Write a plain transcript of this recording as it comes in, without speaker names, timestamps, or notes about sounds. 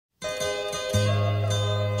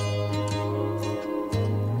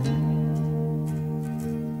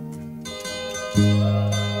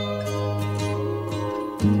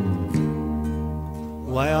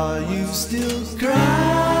still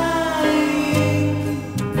crying?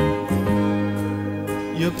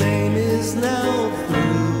 Your pain is now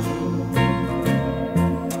through.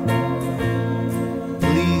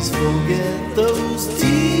 Please forget those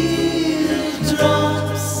teardrops.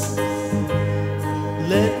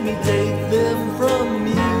 Let me take them from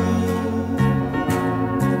you.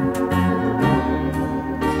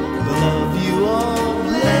 The love you are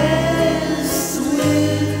blessed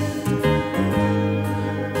with,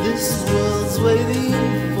 this world's waiting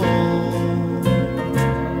for.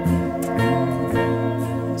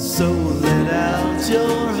 So let out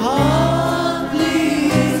your heart,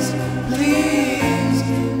 please, please,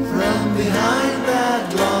 from behind that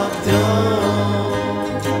locked door.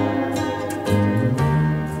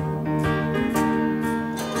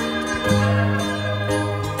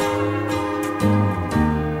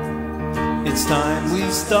 It's time we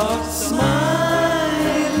start smiling.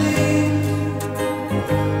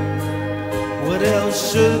 What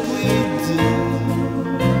else should we do?